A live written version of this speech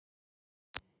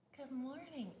Good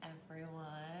morning,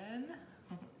 everyone.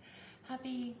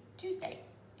 Happy Tuesday.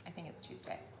 I think it's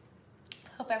Tuesday.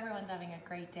 Hope everyone's having a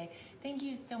great day. Thank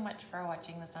you so much for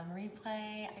watching this on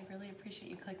replay. I really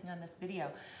appreciate you clicking on this video.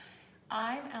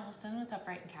 I'm Allison with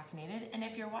Upright and Caffeinated, and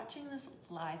if you're watching this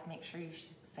live, make sure you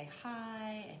say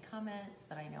hi and comments so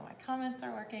that I know my comments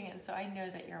are working and so I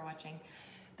know that you're watching.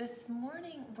 This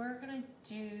morning, we're gonna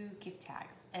do gift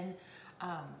tags, and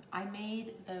I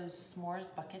made those s'mores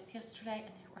buckets yesterday,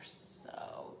 and they were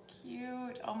so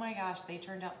cute. Oh my gosh, they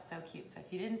turned out so cute. So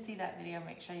if you didn't see that video,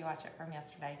 make sure you watch it from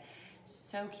yesterday.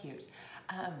 So cute.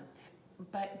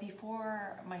 But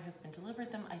before my husband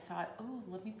delivered them, I thought, oh,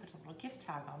 let me put a little gift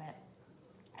tag on it.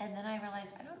 And then I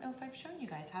realized, I don't know if I've shown you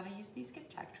guys how to use these gift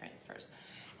tag transfers.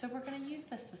 So we're gonna use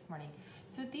this morning.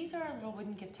 So these are our little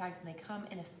wooden gift tags, and they come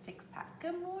in a 6-pack.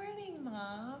 Good morning,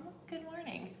 Mom. Good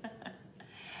morning.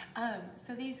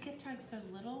 So these gift tags, they're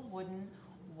little wooden,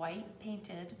 white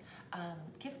painted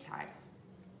gift tags.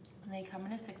 And they come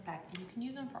in a 6-pack, and you can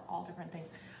use them for all different things.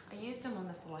 I used them on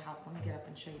this little house. Let me get up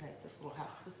and show you guys this little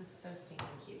house. This is so stinking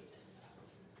cute.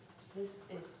 This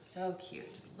is so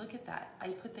cute. Look at that. I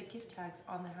put the gift tags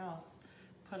on the house,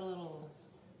 put a little,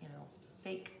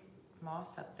 fake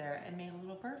moss up there, and made a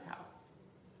little birdhouse.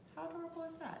 How adorable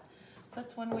is that? So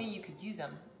that's one way you could use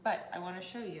them. But I want to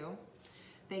show you.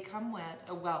 They come with,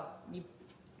 you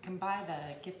can buy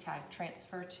the gift tag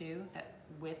transfer too,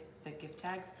 with the gift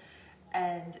tags.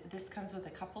 And this comes with a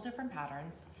couple different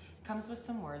patterns. Comes with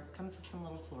some words, comes with some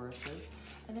little flourishes.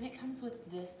 And then it comes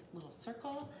with this little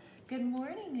circle. Good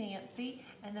morning, Nancy.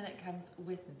 And then it comes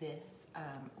with this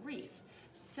wreath.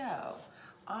 So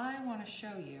I want to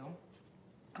show you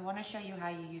how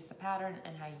you use the pattern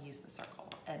and how you use the circle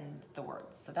and the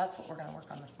words. So that's what we're going to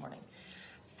work on this morning.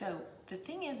 So the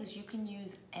thing is you can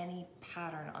use any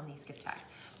pattern on these gift tags.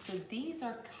 So these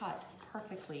are cut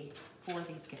perfectly for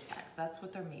these gift tags. That's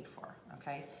what they're made for,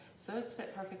 okay? So those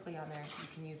fit perfectly on there. You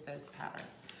can use those patterns.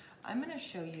 I'm going to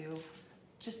show you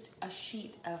just a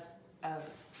sheet of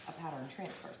a pattern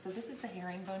transfer. So this is the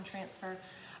herringbone transfer.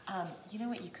 You know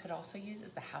what you could also use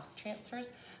is the house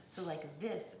transfers. So like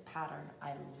this pattern,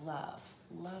 I love,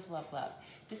 love, love, love.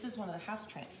 This is one of the house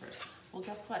transfers. Well,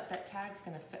 guess what? That tag's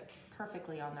gonna fit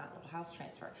perfectly on that little house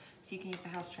transfer. So you can use the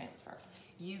house transfer.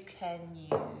 You can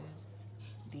use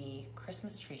the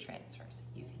Christmas tree transfers.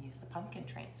 You can use the pumpkin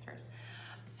transfers.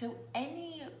 So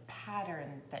any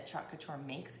pattern that Chalk Couture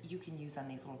makes, you can use on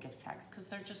these little gift tags because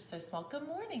they're just so small. Good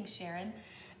morning, Sharon.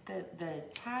 The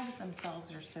tags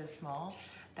themselves are so small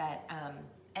that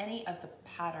any of the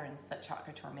patterns that Chalk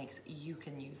Couture makes, you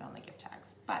can use on the gift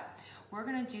tags. But we're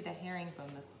gonna do the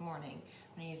herringbone this morning.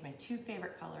 I'm gonna use my 2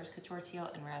 favorite colors, Couture Teal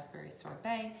and Raspberry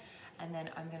Sorbet, and then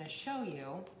I'm gonna show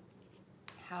you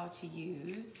how to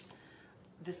use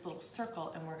this little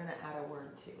circle, and we're gonna add a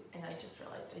word too. And I just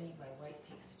realized I need my white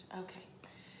paste. Okay,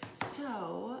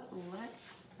 so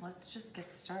let's just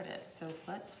get started. So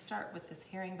let's start with this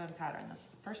herringbone pattern. That's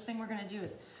the first thing we're gonna do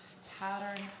is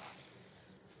pattern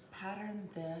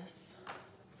this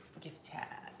gift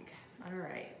tag. All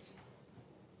right.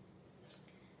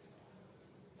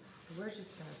 So we're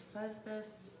just gonna fuzz this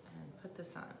and put this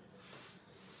on.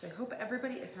 So I hope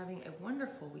everybody is having a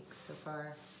wonderful week so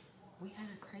far. We had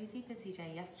a crazy busy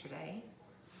day yesterday.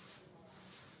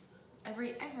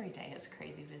 Every day is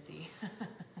crazy busy.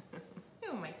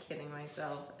 Who am I kidding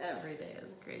myself? Every day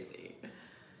is crazy.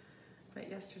 But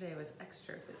yesterday was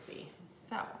extra busy.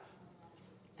 So,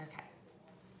 okay.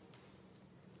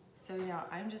 So now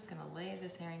I'm just gonna lay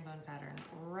this herringbone pattern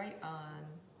right on.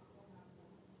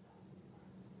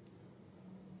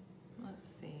 Let's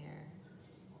see here.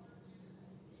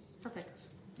 Perfect.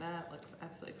 That looks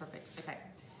absolutely perfect. Okay.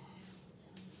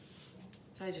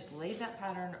 So I just laid that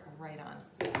pattern right on.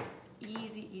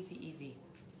 Easy, easy, easy.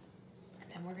 And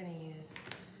then we're gonna use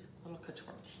a little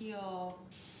Couture Teal.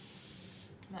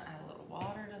 I'm gonna add a little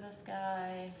water to this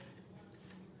guy.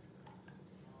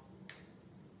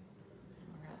 And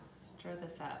we're gonna stir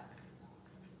this up.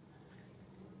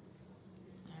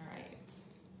 All right.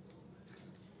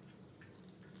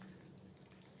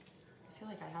 I feel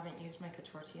like I haven't used my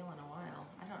Couture Teal in a while.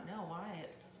 I don't know why.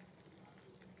 It's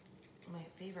my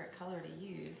favorite color to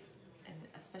use, and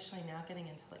especially now getting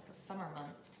into like the summer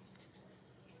months,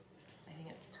 I think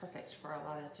it's perfect for a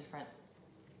lot of different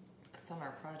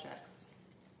summer projects.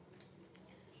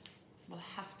 We'll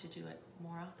have to do it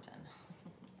more often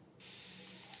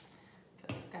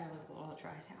because this guy was a little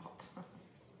dried out.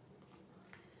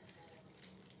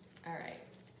 All right,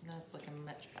 that's looking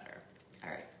much better. All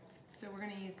right, so we're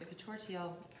gonna use the Couture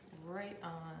Teal right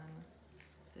on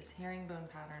this herringbone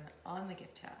pattern on the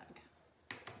gift tag.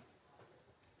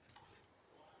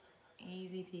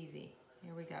 easy peasy.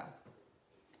 Here we go.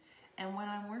 And when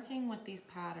I'm working with these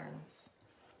patterns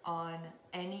on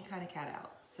any kind of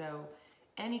cutout, so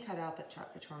any cutout that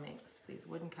Couture makes, these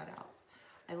wooden cutouts,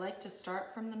 I like to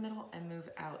start from the middle and move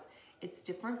out. It's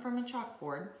different from a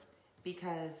chalkboard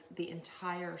because the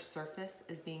entire surface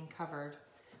is being covered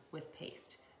with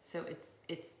paste. So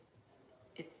it's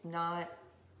not,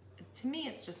 to me,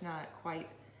 it's just not quite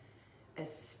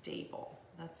as stable.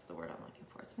 That's the word I'm looking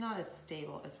for. It's not as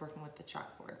stable as working with the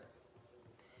chalkboard.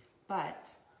 But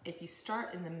if you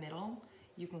start in the middle,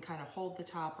 you can kind of hold the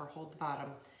top or hold the bottom.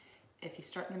 If you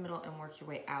start in the middle and work your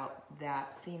way out,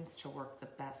 that seems to work the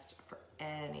best for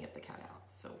any of the cutouts.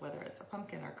 So whether it's a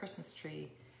pumpkin or a Christmas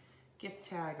tree, gift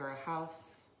tag, or a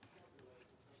house,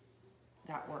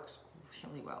 that works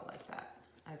really well like that.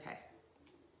 Okay.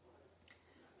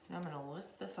 So now I'm gonna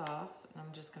lift this off, and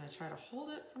I'm just gonna try to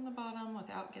hold it from the bottom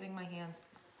without getting my hands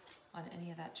on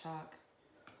any of that chalk.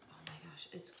 Oh my gosh,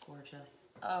 it's gorgeous.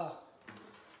 Oh,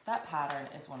 that pattern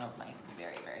is one of my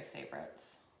very, very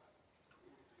favorites.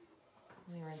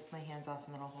 Let me rinse my hands off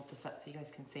and then I'll hold this up so you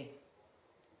guys can see.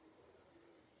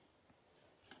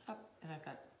 Oh, and I've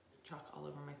got chalk all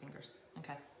over my fingers.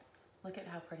 Okay, look at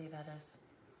how pretty that is.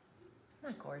 Isn't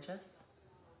that gorgeous?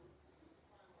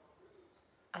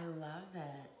 I love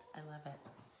it. I love it.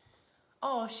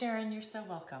 Oh, Sharon, you're so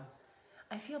welcome.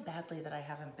 I feel badly that I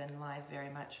haven't been live very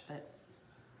much, but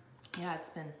yeah, it's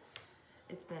been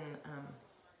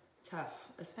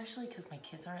tough, especially because my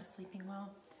kids aren't sleeping well.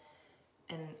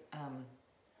 And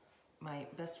my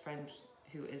best friend,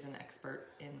 who is an expert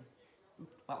in,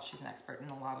 well, she's an expert in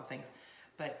a lot of things,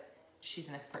 but she's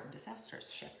an expert in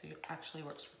disasters. She actually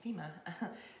works for FEMA,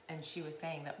 and she was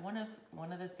saying that one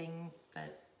of the things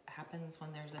that happens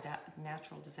when there's a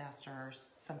natural disaster or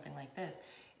something like this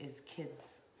is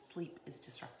kids' sleep is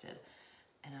disrupted.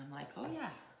 And I'm like, oh yeah,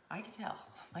 I can tell.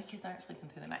 My kids aren't sleeping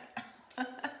through the night.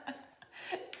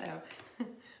 So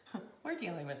we're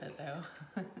dealing with it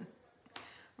though.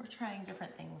 We're trying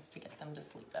different things to get them to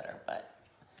sleep better, but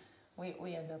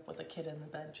we end up with a kid in the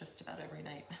bed just about every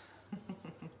night.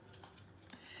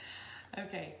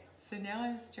 Okay, so now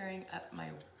I'm stirring up my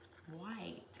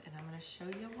white, and I'm gonna show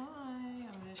you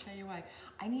why.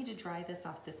 I need to dry this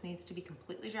off. This needs to be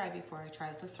completely dry before I try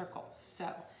the circle.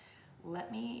 So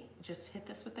let me just hit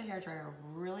this with the hairdryer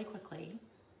really quickly.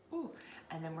 Ooh,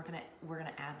 and then we're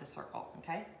gonna add the circle,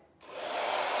 okay?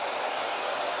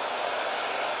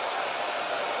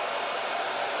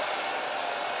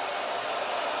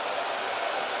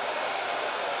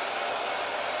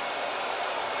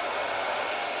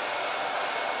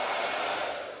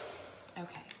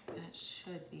 Okay, that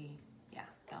should be, yeah,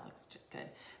 that looks good.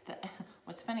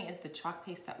 What's funny is the chalk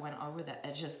paste that went over the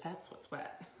edges, that's what's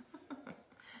wet.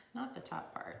 Not the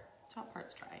top part. Top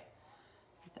part's dry.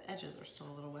 But the edges are still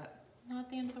a little wet. Not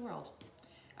the end of the world.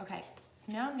 Okay,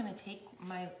 so now I'm gonna take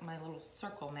my little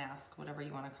circle mask, whatever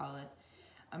you wanna call it.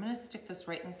 I'm gonna stick this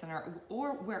right in the center,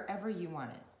 or wherever you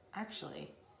want it. Actually,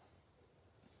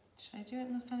 should I do it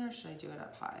in the center or should I do it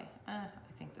up high? I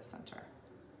think the center,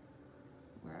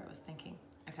 where I was thinking.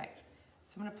 Okay,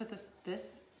 so I'm gonna put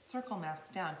this circle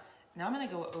mask down. Now I'm gonna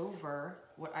go over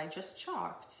what I just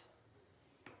chalked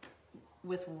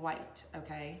with white,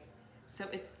 okay? So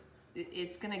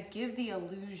it's gonna give the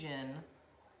illusion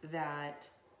that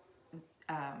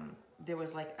there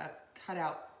was like a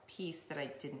cutout piece that I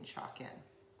didn't chalk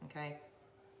in, okay?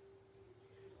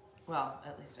 Well,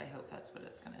 at least I hope that's what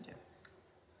it's gonna do.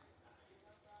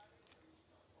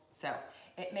 So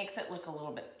it makes it look a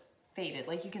little bit faded,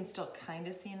 like you can still kind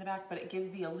of see in the back, but it gives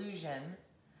the illusion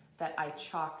that I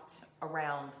chalked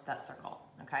around that circle,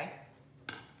 okay?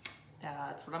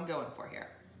 That's what I'm going for here.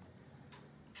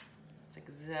 That's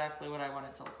exactly what I want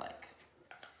it to look like.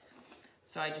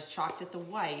 So I just chalked it the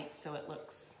white so it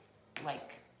looks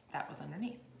like that was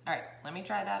underneath. All right, let me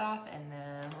dry that off and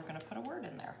then we're gonna put a word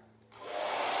in there.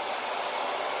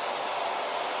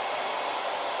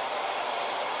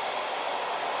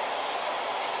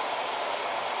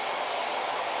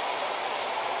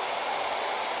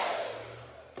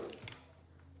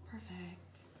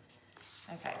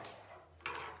 Okay,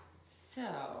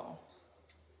 so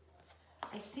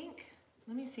I think,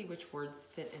 let me see which words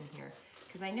fit in here,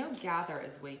 because I know gather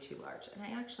is way too large, and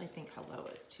I actually think hello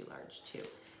is too large too,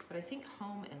 but I think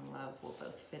home and love will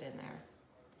both fit in there.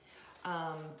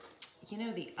 You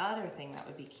know, the other thing that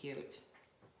would be cute,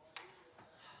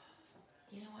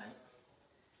 you know what?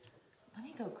 Let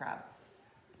me go grab,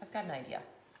 I've got an idea.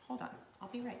 Hold on, I'll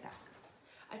be right back.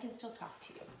 I can still talk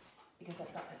to you because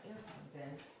I've got my earphones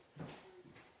in.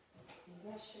 So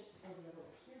you guys should still be able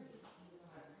to hear me.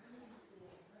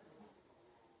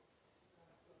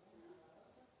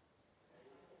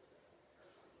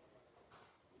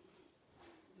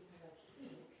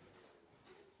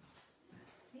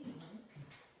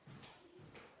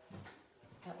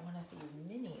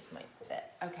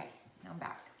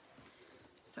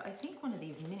 So I think one of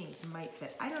these minis might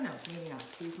fit. I don't know, maybe not.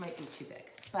 These might be too big.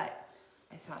 But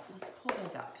I thought, let's pull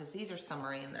those out because these are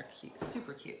summery and they're cute,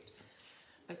 super cute.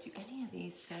 But do any of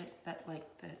these fit that like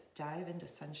the dive into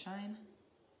sunshine?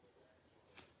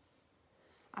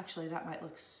 Actually, that might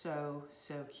look so,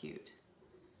 so cute.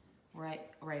 Right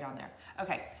on there.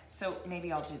 Okay, so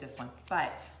maybe I'll do this one.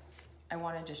 But I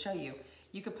wanted to show you,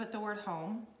 you could put the word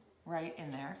home right in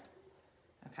there.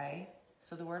 Okay,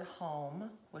 so the word home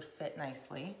would fit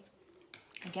nicely.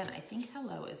 Again, I think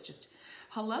hello is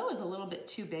a little bit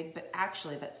too big, but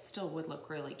actually that still would look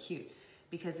really cute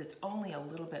because it's only a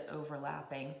little bit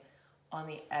overlapping on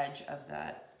the edge of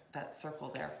that circle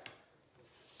there.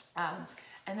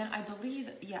 And then I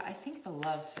believe, yeah, I think the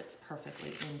love fits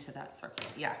perfectly into that circle.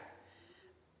 Yeah,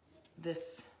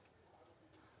 this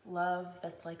love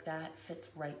that's like that fits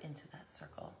right into that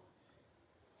circle.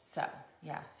 So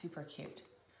yeah, super cute.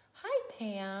 Hi,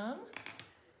 Pam.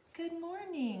 Good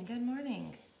morning, good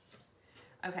morning.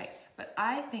 Okay, but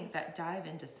I think that dive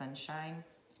into sunshine,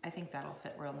 I think that'll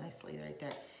fit real nicely right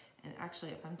there. And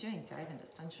actually, if I'm doing dive into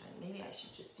sunshine, maybe I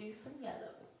should just do some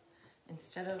yellow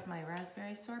instead of my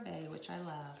raspberry sorbet, which I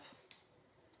love.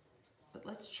 But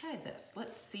let's try this.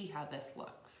 Let's see how this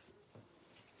looks.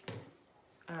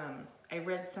 I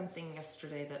read something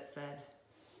yesterday that said,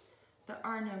 there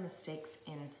are no mistakes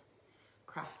in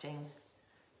crafting,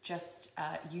 just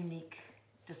unique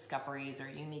discoveries or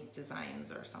unique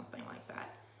designs or something like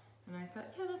that. And I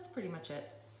thought, yeah, that's pretty much it.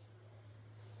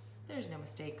 There's no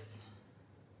mistakes.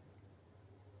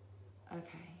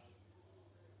 Okay.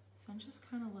 So I'm just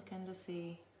kind of looking to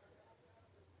see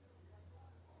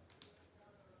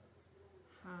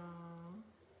how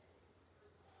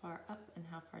far up and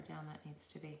how far down that needs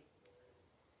to be.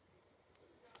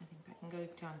 I think that can go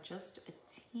down just a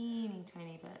teeny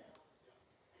tiny bit.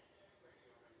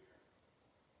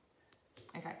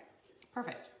 Okay,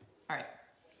 perfect. All right.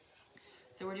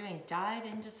 So we're doing dive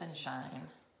into sunshine.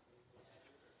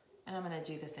 And I'm gonna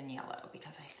do this in yellow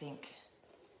because I think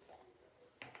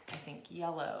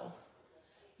yellow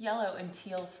and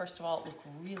teal, first of all, look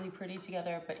really pretty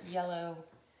together, but yellow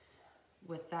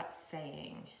with that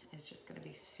saying is just gonna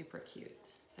be super cute.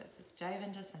 So it says dive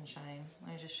into sunshine.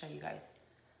 Let me just show you guys.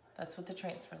 That's what the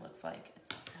transfer looks like.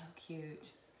 It's so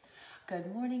cute.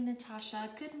 Good morning, Natasha.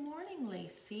 Good morning,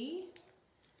 Lacey.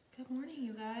 Good morning,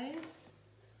 you guys.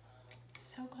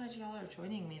 So glad y'all are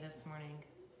joining me this morning.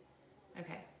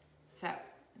 Okay, so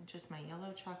just my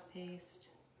yellow chalk paste.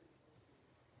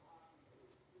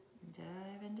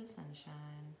 Dive into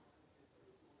sunshine.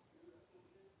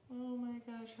 Oh my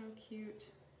gosh, how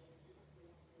cute.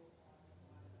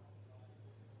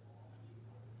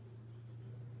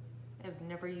 I've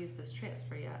never used this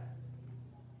transfer yet.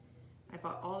 I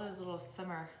bought all those little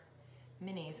summer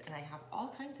minis and I have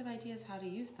all kinds of ideas how to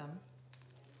use them.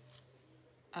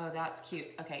 Oh, that's cute.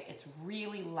 Okay, it's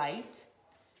really light.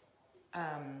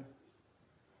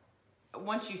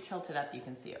 Once you tilt it up, you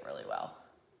can see it really well.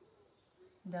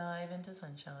 Dive into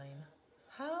sunshine.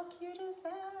 How cute is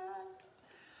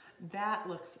that? That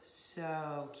looks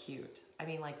so cute. I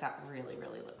mean, like that really,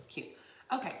 really looks cute.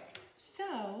 Okay,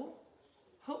 so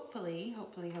hopefully,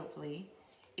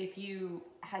 if you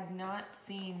had not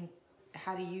seen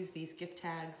how to use these gift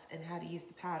tags and how to use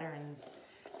the patterns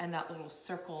and that little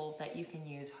circle that you can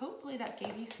use, hopefully that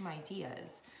gave you some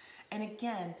ideas. And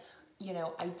again, you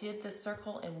know, I did the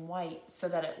circle in white so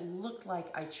that it looked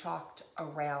like I chalked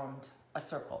around a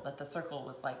circle, that the circle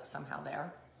was like somehow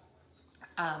there.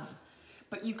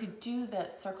 But you could do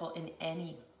that circle in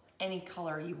any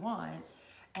color you want.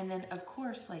 And then of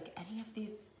course, like any of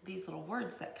these little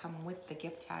words that come with the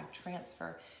gift tag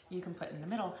transfer, you can put in the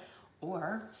middle,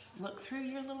 or look through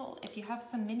your little, if you have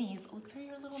some minis, look through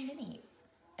your little minis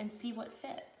and see what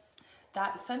fits.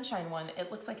 That sunshine one, it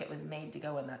looks like it was made to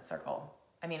go in that circle.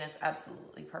 I mean, it's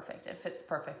absolutely perfect. It fits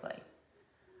perfectly.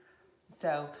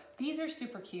 So these are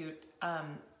super cute.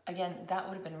 Again, that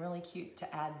would have been really cute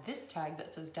to add this tag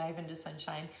that says Dive into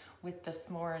Sunshine with the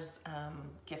s'mores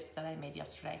gifts that I made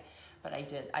yesterday. But I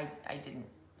didn't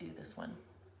do this one.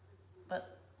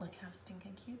 But look how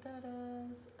stinking cute that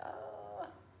is. Oh.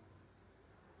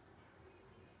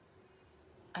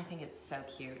 I think it's so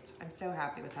cute. I'm so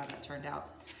happy with how that turned out.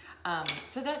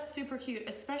 So that's super cute,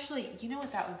 especially, you know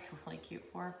what that would be really cute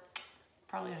for?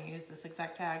 Probably gonna use this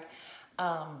exact tag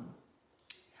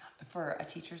for a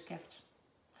teacher's gift.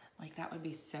 Like that would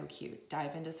be so cute.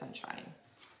 Dive into Sunshine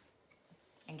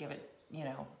and give it, you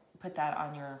know, put that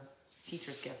on your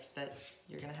teacher's gift that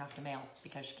you're gonna have to mail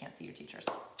because you can't see your teachers.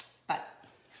 But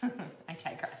I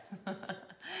digress.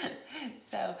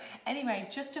 So anyway,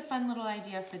 just a fun little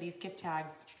idea for these gift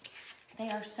tags They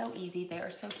are so easy, they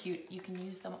are so cute. You can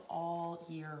use them all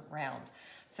year round.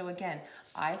 So again,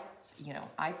 I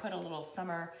put a little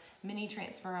summer mini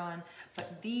transfer on,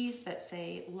 but these that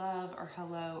say love or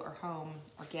hello or home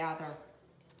or gather,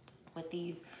 with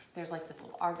these, there's like this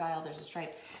little argyle, there's a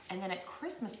stripe. And then at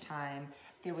Christmas time,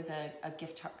 there was a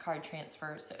gift card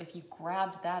transfer. So if you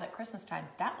grabbed that at Christmas time,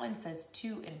 that one says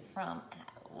to and from, and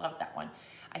I love that one.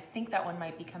 I think that one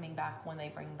might be coming back when they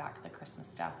bring back the Christmas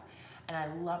stuff. And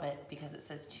I love it because it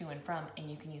says to and from, and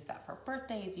you can use that for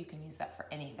birthdays, you can use that for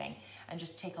anything. And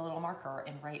just take a little marker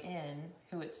and write in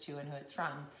who it's to and who it's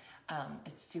from.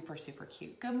 It's super, super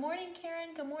cute. Good morning, Karen.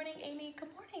 Good morning, Amy. Good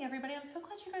morning, everybody. I'm so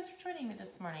glad you guys are joining me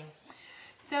this morning.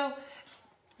 So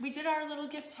we did our little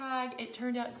gift tag. It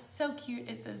turned out so cute.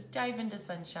 It says dive into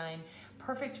sunshine.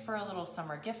 Perfect for a little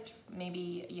summer gift.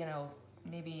 Maybe,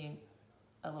 maybe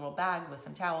a little bag with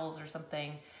some towels or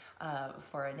something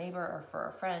for a neighbor or for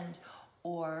a friend,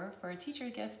 or for a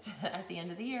teacher gift at the end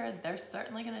of the year. They're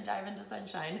certainly going to dive into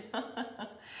sunshine.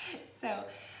 So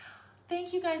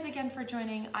thank you guys again for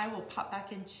joining. I will pop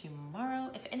back in tomorrow.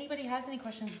 If anybody has any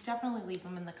questions, definitely leave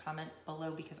them in the comments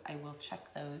below because I will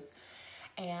check those.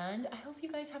 And I hope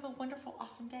you guys have a wonderful,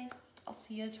 awesome day. I'll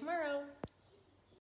see you tomorrow.